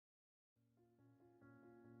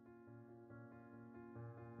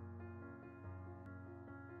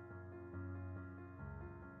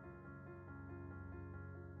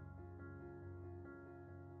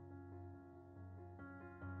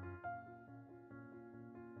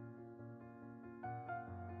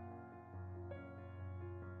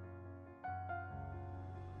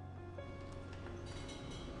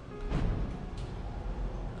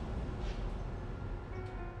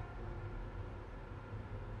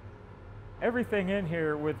Everything in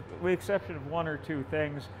here, with the exception of one or two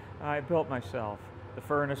things, I built myself. The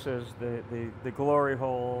furnaces, the glory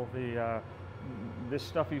hole, this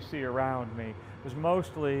stuff you see around me was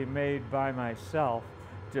mostly made by myself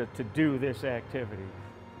to do this activity.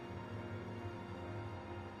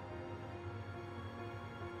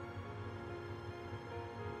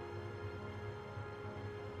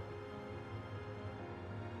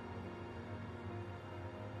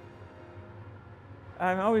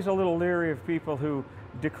 I'm always a little leery of people who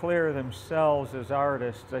declare themselves as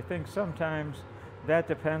artists. I think sometimes that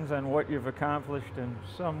depends on what you've accomplished, and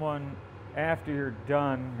someone after you're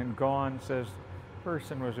done and gone says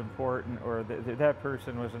person was important, or that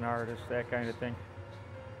person was an artist, that kind of thing.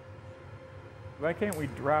 Why can't we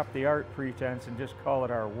drop the art pretense and just call it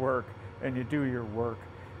our work, and you do your work,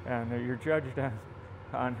 and you're judged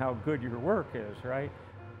on how good your work is, right?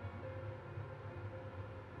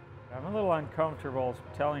 I'm a little uncomfortable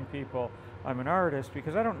telling people I'm an artist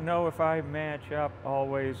because I don't know if I match up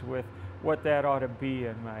always with what that ought to be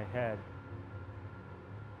in my head.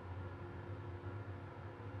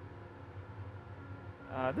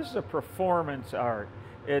 This is a performance art.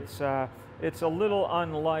 It's a little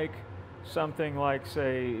unlike something like,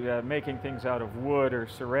 say, making things out of wood or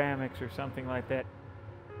ceramics or something like that.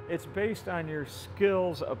 It's based on your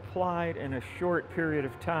skills applied in a short period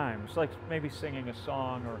of time. It's like maybe singing a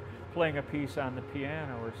song or playing a piece on the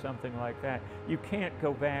piano or something like that. You can't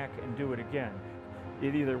go back and do it again.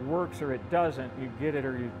 It either works or it doesn't. You get it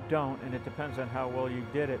or you don't, and it depends on how well you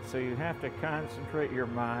did it. So you have to concentrate your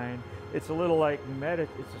mind. It's a little like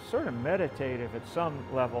it's a sort of meditative at some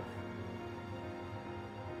level.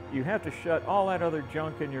 You have to shut all that other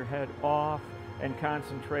junk in your head off and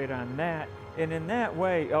concentrate on that. And in that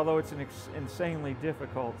way, although it's an insanely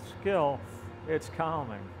difficult skill, it's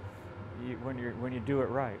calming when you do it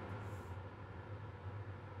right.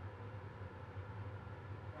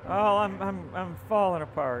 Oh, I'm falling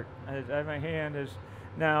apart. My hand has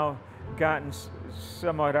now gotten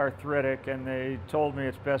somewhat arthritic, and they told me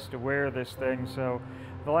it's best to wear this thing. So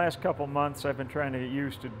the last couple months I've been trying to get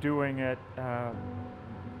used to doing it,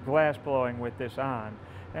 glass blowing with this on.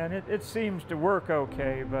 And it seems to work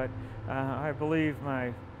okay, but I believe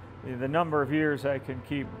the number of years I can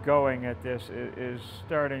keep going at this is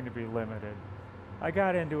starting to be limited. I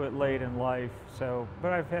got into it late in life,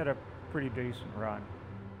 but I've had a pretty decent run.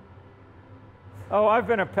 Oh, I've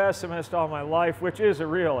been a pessimist all my life, which is a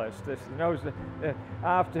realist. This knows that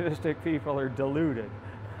optimistic people are deluded.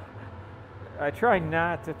 I try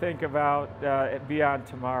not to think about beyond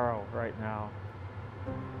tomorrow right now.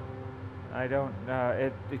 I don't,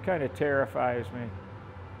 it kind of terrifies me.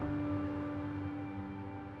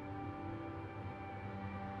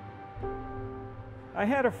 I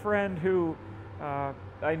had a friend who, and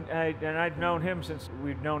I'd known him since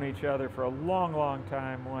we'd known each other for a long, long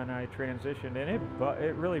time when I transitioned, and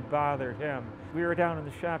it really bothered him. We were down in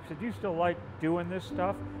the shop. He said, "Do you still like doing this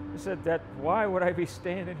stuff?" I said, "Why would I be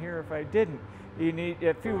standing here if I didn't?"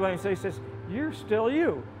 A few lines later, he says, "You're still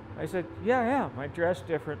you." I said, "Yeah, I am. I dress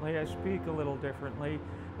differently. I speak a little differently,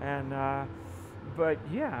 but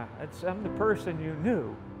yeah, I'm the person you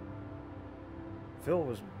knew." Phil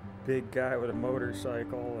was a big guy with a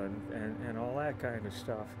motorcycle and all that kind of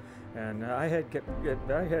stuff, and I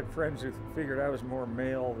had friends who figured I was more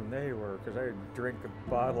male than they were because I would drink a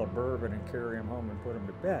bottle of bourbon and carry him home and put him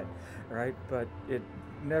to bed, right? But it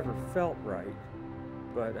never felt right,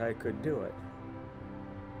 but I could do it.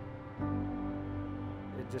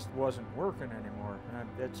 It just wasn't working anymore. And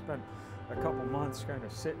I'd spent a couple months kind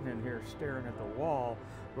of sitting in here staring at the wall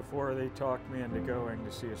before they talked me into going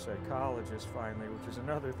to see a psychologist finally, which is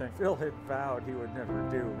another thing Phil had vowed he would never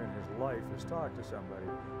do in his life, is talk to somebody.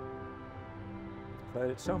 But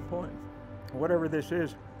at some point, whatever this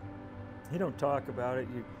is, you don't talk about it.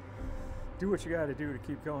 You do what you got to do to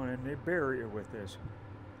keep going, and they bury you with this.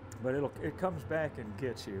 But it comes back and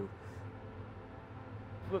gets you.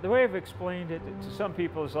 The way I've explained it to some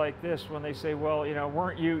people is like this: when they say, "Well,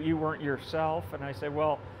 you weren't yourself," and I say,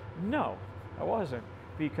 "Well, no, I wasn't,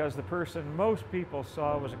 because the person most people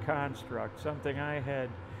saw was a construct, something I had."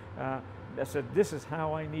 I said, "This is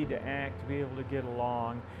how I need to act to be able to get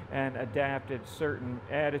along," and adapted certain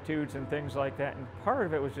attitudes and things like that. And part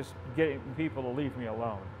of it was just getting people to leave me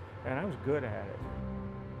alone, and I was good at it.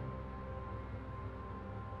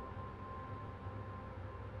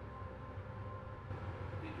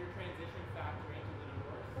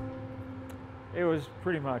 It was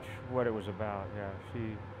pretty much what it was about, yeah.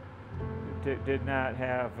 She did not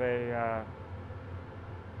have a,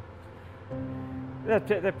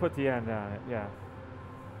 that put the end on it, yeah.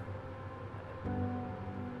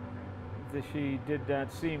 she did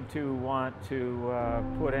not seem to want to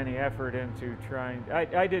put any effort into trying.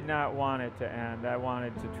 I did not want it to end. I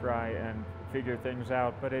wanted to try and figure things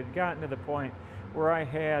out, but it had gotten to the point where I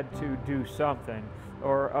had to do something,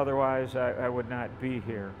 or otherwise I would not be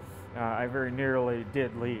here. I very nearly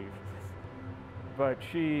did leave. But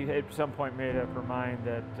she at some point made up her mind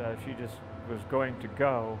that she just was going to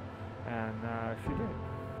go, and she did.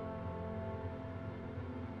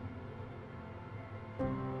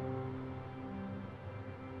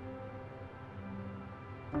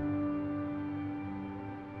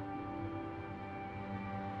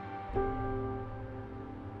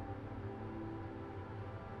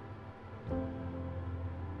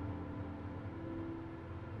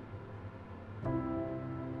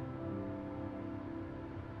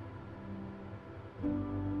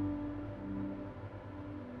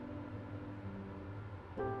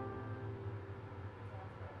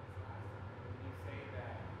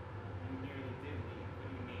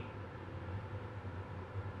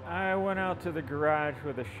 I went out to the garage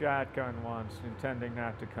with a shotgun once, intending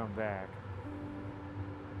not to come back.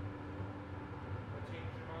 What changed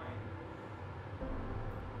your mind?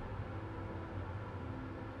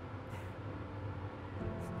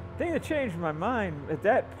 The thing that changed my mind at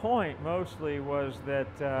that point mostly was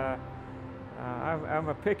that I'm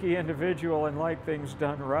a picky individual and like things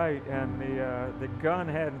done right, and the gun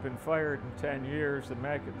hadn't been fired in 10 years. The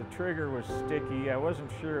trigger was sticky. I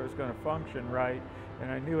wasn't sure it was going to function right,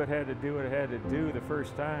 and I knew it had to do what it had to do the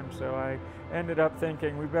first time, so I ended up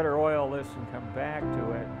thinking we better oil this and come back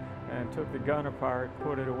to it, and took the gun apart,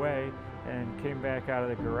 put it away, and came back out of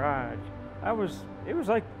the garage. It was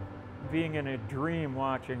like being in a dream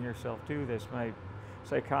watching yourself do this. My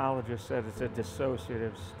psychologist said it's a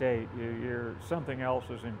dissociative state. You're something else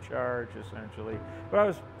is in charge, essentially. But I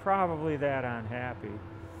was probably that unhappy,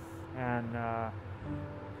 and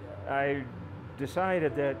I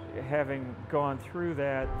decided that having gone through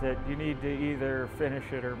that you need to either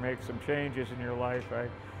finish it or make some changes in your life. I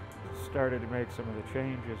started to make some of the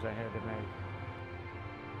changes I had to make.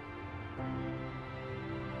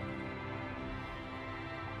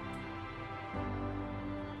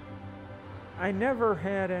 I never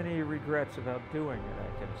had any regrets about doing it,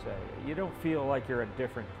 I can say. You don't feel like you're a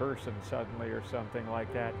different person suddenly or something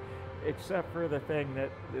like that, except for the thing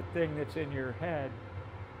that's in your head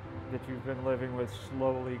that you've been living with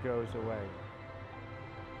slowly goes away.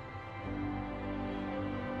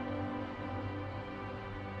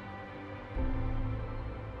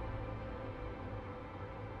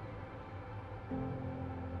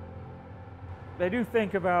 I do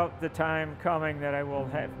think about the time coming that I will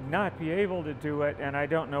not be able to do it, and I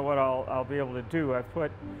don't know what I'll be able to do. I've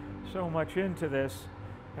put so much into this,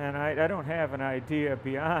 and I don't have an idea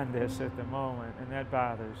beyond this at the moment, and that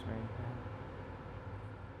bothers me.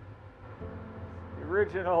 The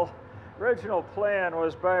original plan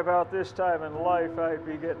was by about this time in life I'd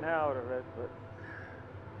be getting out of it, but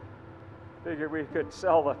figured we could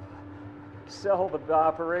sell the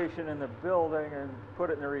operation in the building and put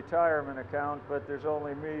it in the retirement account, but there's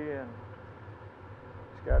only me, and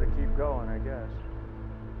it's got to keep going, I guess.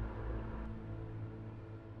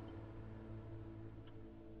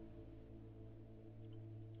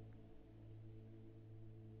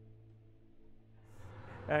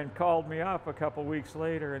 And called me up a couple weeks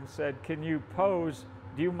later and said, "Can you pose?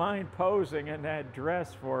 Do you mind posing in that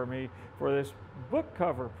dress for me for this book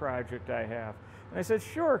cover project I have?" And I said,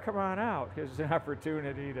 "Sure, come on out." It was an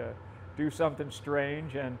opportunity to do something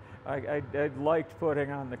strange, and I liked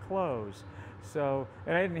putting on the clothes. So,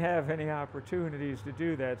 and I didn't have any opportunities to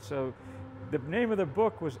do that. So the name of the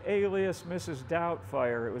book was Alias Mrs.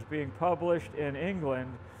 Doubtfire. It was being published in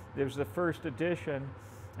England. It was the first edition,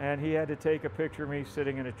 and he had to take a picture of me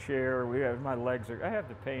sitting in a chair. I have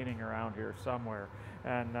the painting around here somewhere,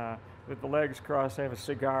 and with the legs crossed, I have a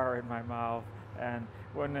cigar in my mouth. And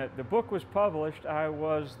when the book was published, I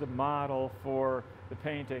was the model for the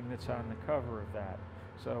painting that's on the cover of that.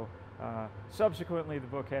 So subsequently, the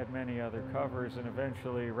book had many other covers, and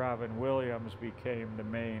eventually Robin Williams became the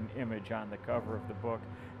main image on the cover of the book,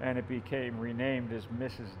 and it became renamed as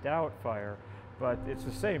Mrs. Doubtfire, but it's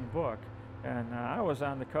the same book, and I was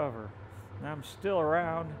on the cover. And I'm still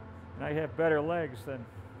around, and I have better legs than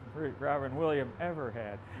Robin Williams ever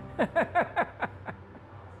had.